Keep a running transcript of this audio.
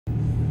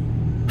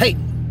Hey,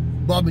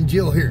 Bob and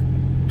Jill here.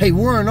 Hey,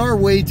 we're on our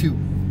way to,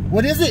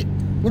 what is it?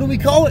 What do we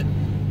call it?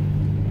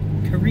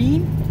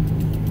 Kareen?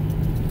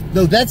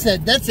 No, that's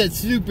that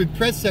stupid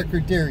press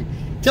secretary.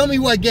 Tell me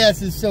why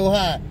gas is so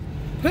high.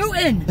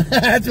 Putin!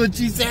 That's what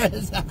she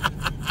says.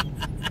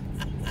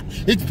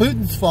 It's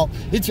Putin's fault.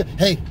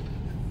 Hey,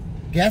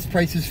 gas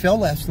prices fell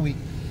last week.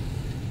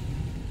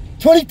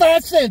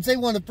 25 cents. They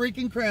won a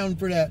freaking crown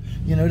for that.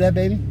 You know that,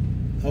 baby?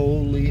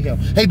 Holy hell.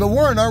 Hey, but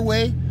we're on our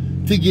way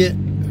to get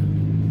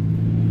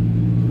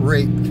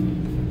raped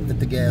at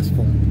the gas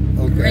pump.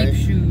 Okay? Rape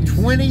shoes.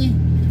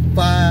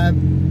 25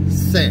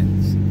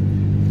 cents.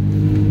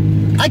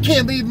 I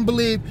can't even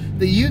believe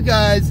that you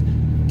guys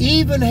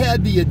even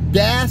had the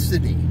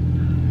audacity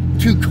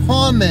to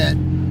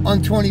comment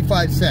on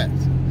 25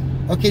 cents.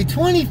 Okay,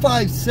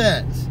 25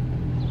 cents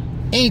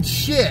ain't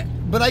shit.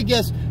 But I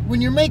guess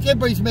when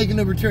everybody's making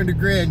over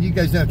 $200,000, you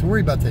guys don't have to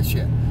worry about that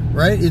shit,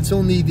 right? It's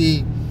only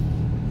the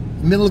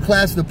middle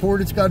class, the poor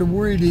that's got to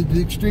worry.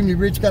 The extremely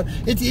rich got.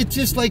 It's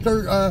just like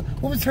our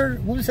what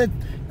was that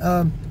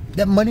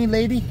that money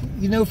lady,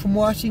 you know, from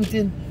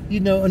Washington, you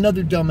know,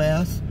 another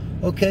dumbass.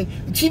 Okay,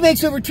 she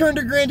makes over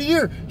 $200,000 a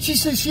year. She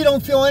says she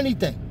don't feel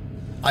anything.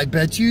 I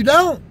bet you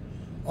don't.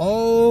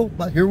 Oh,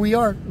 but here we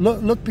are.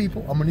 Look,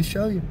 people. I'm going to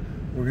show you.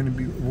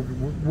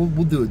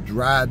 We'll do a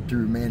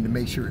drive-through, man, to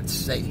make sure it's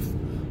safe.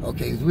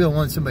 Okay, because we don't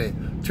want somebody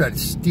to try to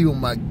steal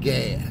my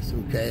gas.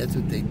 Okay, that's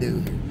what they do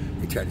here.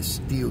 They try to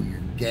steal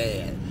your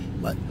gas.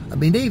 But I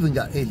mean, they even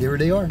got. Hey, there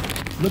they are.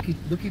 Looky,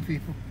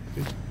 people.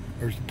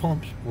 There's the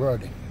pumps. Where are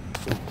they?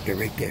 Oh, they're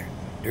right there.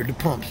 They're the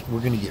pumps.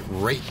 We're gonna get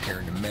raped here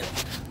in a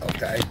minute.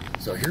 Okay,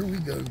 so here we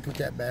go. Put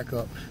that back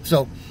up.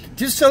 So,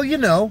 just so you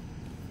know,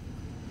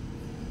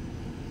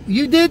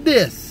 you did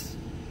this,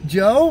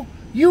 Joe.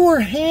 You were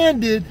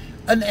handed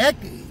an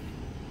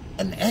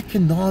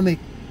economic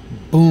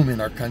boom in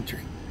our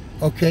country.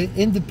 Okay,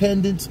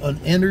 independence on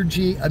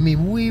energy. I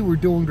mean, we were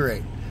doing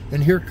great.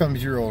 And here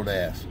comes your old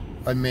ass.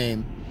 I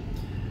mean,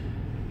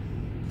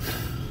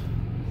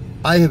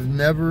 I have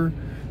never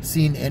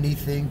seen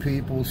anything,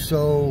 people,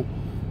 so,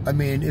 I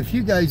mean, if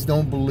you guys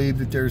don't believe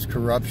that there's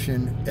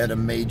corruption at a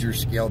major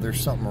scale,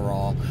 there's something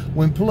wrong.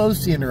 When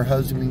Pelosi and her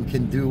husband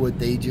can do what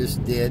they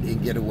just did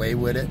and get away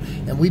with it,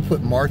 and we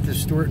put Martha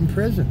Stewart in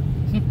prison.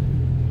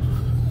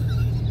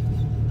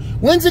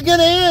 When's it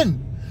gonna end?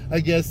 I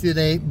guess it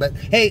ain't, but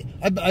hey,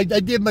 I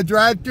did my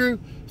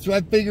drive-through, so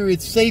I figure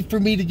it's safe for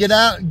me to get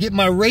out and get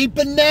my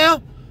raping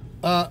now.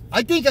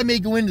 I think I may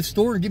go in the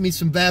store and get me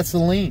some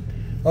Vaseline.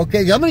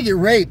 Okay, I'm gonna get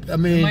raped. I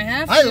mean,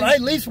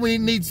 at least we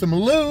need some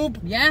lube.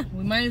 Yeah,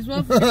 we might as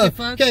well.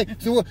 Okay,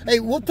 so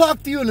hey, we'll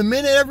talk to you in a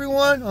minute,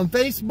 everyone, on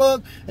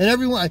Facebook and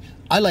everyone.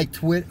 I like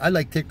Twitter. I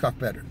like TikTok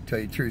better, to tell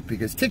you the truth,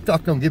 because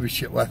TikTok don't give a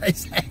shit what I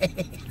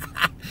say,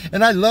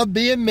 and I love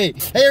being me.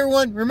 Hey,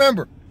 everyone,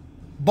 remember,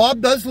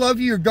 Bob does love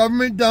you. Your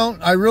government don't.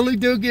 I really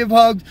do give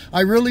hugs. I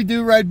really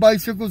do ride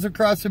bicycles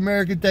across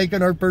America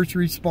thanking our first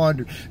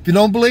responders. If you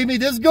don't believe me,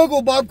 just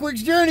Google Bob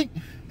Quick's Journey.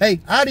 Hey,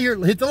 out of here.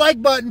 Hit the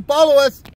like button. Follow us.